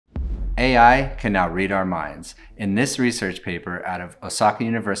AI can now read our minds. In this research paper out of Osaka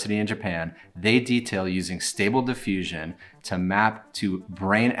University in Japan, they detail using Stable Diffusion to map to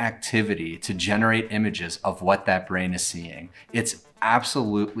brain activity to generate images of what that brain is seeing. It's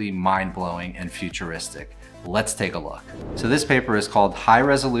absolutely mind-blowing and futuristic. Let's take a look. So this paper is called High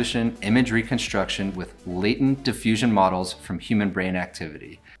Resolution Image Reconstruction with Latent Diffusion Models from Human Brain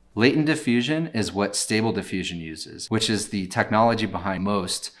Activity. Latent diffusion is what Stable Diffusion uses, which is the technology behind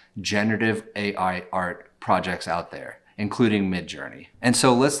most generative AI art projects out there, including Midjourney. And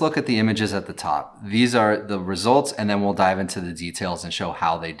so let's look at the images at the top. These are the results, and then we'll dive into the details and show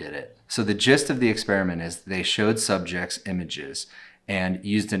how they did it. So the gist of the experiment is they showed subjects images and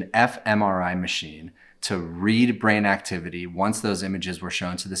used an fMRI machine to read brain activity once those images were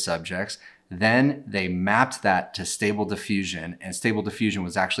shown to the subjects. Then they mapped that to Stable Diffusion, and Stable Diffusion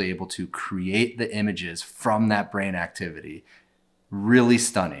was actually able to create the images from that brain activity. Really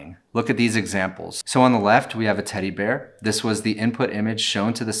stunning. Look at these examples. So on the left, we have a teddy bear. This was the input image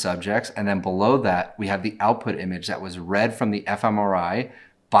shown to the subjects. And then below that, we have the output image that was read from the fMRI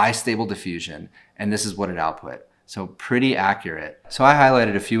by Stable Diffusion. And this is what it output. So pretty accurate. So I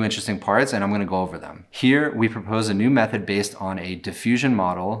highlighted a few interesting parts and I'm gonna go over them. Here, we propose a new method based on a diffusion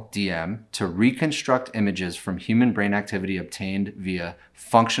model, DM, to reconstruct images from human brain activity obtained via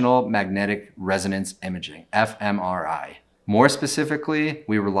functional magnetic resonance imaging, fMRI. More specifically,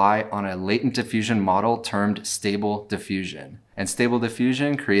 we rely on a latent diffusion model termed Stable Diffusion, and Stable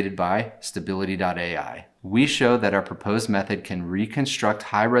Diffusion created by Stability.ai. We show that our proposed method can reconstruct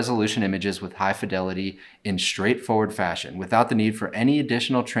high-resolution images with high fidelity in straightforward fashion without the need for any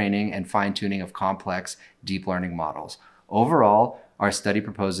additional training and fine-tuning of complex deep learning models. Overall, our study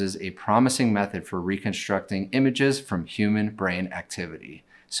proposes a promising method for reconstructing images from human brain activity.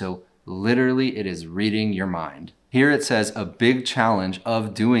 So literally, it is reading your mind. Here it says a big challenge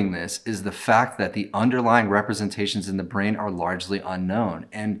of doing this is the fact that the underlying representations in the brain are largely unknown.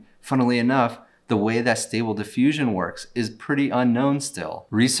 And funnily enough, the way that Stable Diffusion works is pretty unknown still.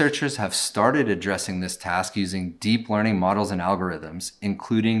 Researchers have started addressing this task using deep learning models and algorithms,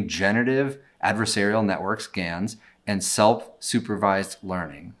 including generative adversarial networks, GANs, and self-supervised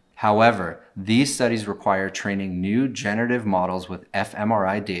learning. However, these studies require training new generative models with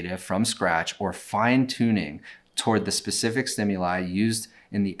fMRI data from scratch or fine-tuning toward the specific stimuli used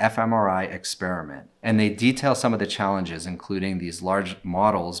in the fMRI experiment. And they detail some of the challenges, including these large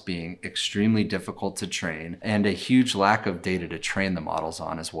models being extremely difficult to train and a huge lack of data to train the models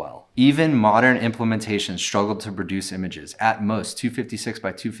on as well. Even modern implementations struggle to produce images at most 256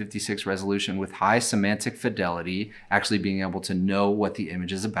 by 256 resolution with high semantic fidelity, actually being able to know what the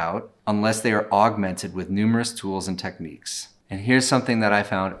image is about, unless they are augmented with numerous tools and techniques. And here's something that I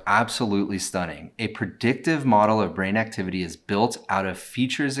found absolutely stunning. A predictive model of brain activity is built out of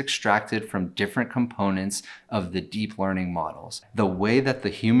features extracted from different components of the deep learning models. The way that the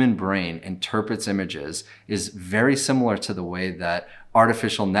human brain interprets images is very similar to the way that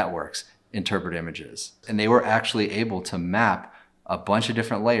artificial networks interpret images. And they were actually able to map a bunch of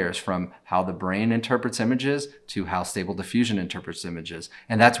different layers from how the brain interprets images to how Stable Diffusion interprets images.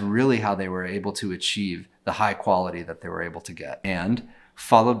 And that's really how they were able to achieve the high quality that they were able to get. And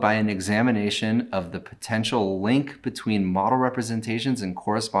followed by an examination of the potential link between model representations and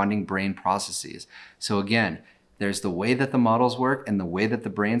corresponding brain processes. So again, there's the way that the models work and the way that the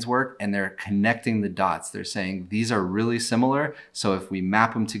brains work, and they're connecting the dots. They're saying these are really similar, so if we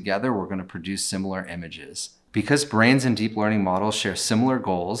map them together, we're going to produce similar images. Because brains and deep learning models share similar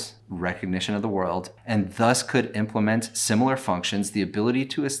goals, recognition of the world, and thus could implement similar functions, the ability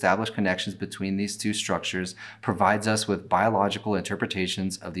to establish connections between these two structures provides us with biological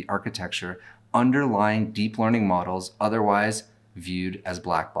interpretations of the architecture underlying deep learning models, otherwise viewed as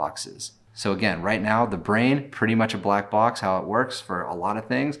black boxes. So again, right now, the brain, pretty much a black box, how it works for a lot of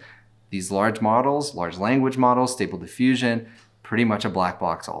things. These large models, large language models, Stable Diffusion, pretty much a black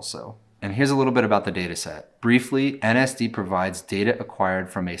box also. And here's a little bit about the data set. Briefly, NSD provides data acquired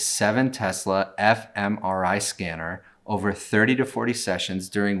from a 7 Tesla fMRI scanner over 30 to 40 sessions,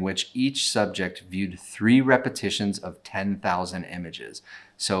 during which each subject viewed 3 repetitions of 10,000 images.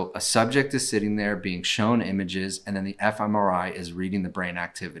 So a subject is sitting there being shown images, and then the fMRI is reading the brain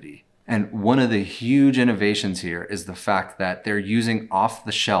activity. And one of the huge innovations here is the fact that they're using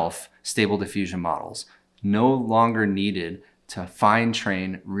off-the-shelf Stable Diffusion models. No longer needed to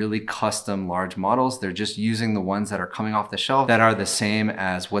fine-train really custom large models. They're just using the ones that are coming off the shelf that are the same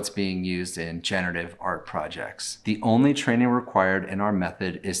as what's being used in generative art projects. The only training required in our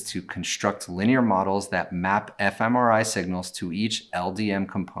method is to construct linear models that map fMRI signals to each LDM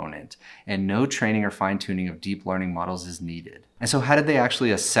component, and no training or fine-tuning of deep learning models is needed. And so how did they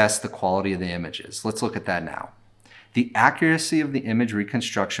actually assess the quality of the images? Let's look at that now. The accuracy of the image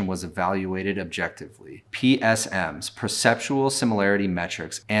reconstruction was evaluated objectively, PSMs, perceptual similarity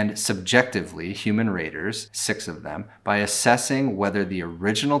metrics, and subjectively, human raters, 6 of them, by assessing whether the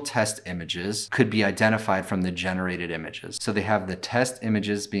original test images could be identified from the generated images. So they have the test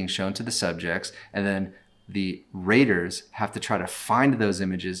images being shown to the subjects, and then the raters have to try to find those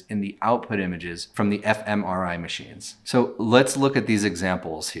images in the output images from the fMRI machines. So let's look at these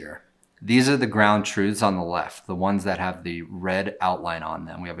examples here. These are the ground truths on the left, the ones that have the red outline on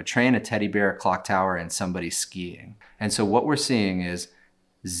them. We have a train, a teddy bear, a clock tower, and somebody skiing. And so what we're seeing is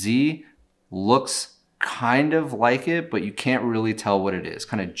Z looks kind of like it, but you can't really tell what it is.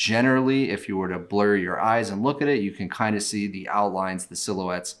 Kind of generally, if you were to blur your eyes and look at it, you can kind of see the outlines, the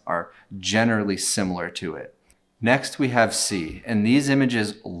silhouettes are generally similar to it. Next, we have C, and these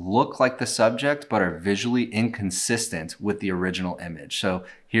images look like the subject, but are visually inconsistent with the original image. So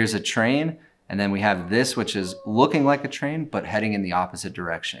here's a train, and then we have this, which is looking like a train, but heading in the opposite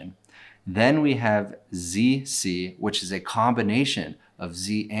direction. Then we have ZC, which is a combination of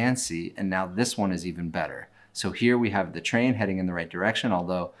Z and C, and now this one is even better. So here we have the train heading in the right direction,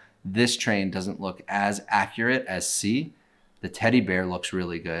 although this train doesn't look as accurate as C. The teddy bear looks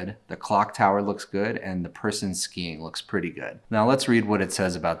really good, the clock tower looks good, and the person skiing looks pretty good. Now let's read what it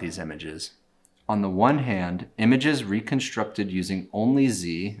says about these images. On the one hand, images reconstructed using only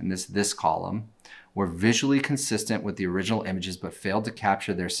Z, and this column, were visually consistent with the original images but failed to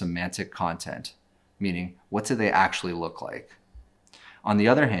capture their semantic content, meaning what do they actually look like? On the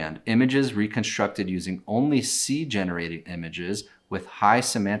other hand, images reconstructed using only C-generated images with high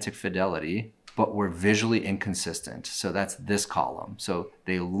semantic fidelity but were visually inconsistent. So that's this column. So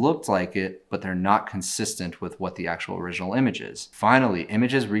they looked like it, but they're not consistent with what the actual original image is. Finally,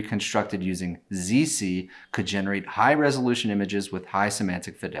 images reconstructed using ZC could generate high resolution images with high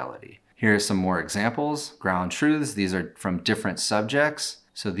semantic fidelity. Here are some more examples. Ground truths, these are from different subjects.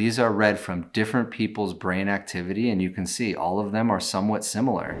 So these are read from different people's brain activity, and you can see all of them are somewhat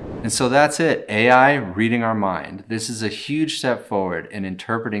similar. And so that's it, AI reading our mind. This is a huge step forward in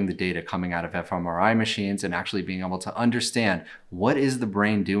interpreting the data coming out of fMRI machines and actually being able to understand what is the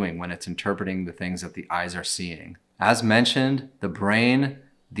brain doing when it's interpreting the things that the eyes are seeing. As mentioned, the brain,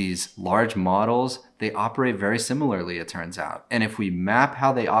 these large models, they operate very similarly, it turns out. And if we map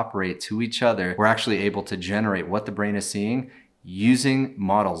how they operate to each other, we're actually able to generate what the brain is seeing using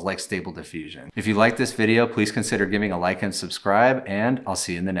models like Stable Diffusion. If you like this video, please consider giving a like and subscribe, and I'll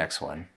see you in the next one.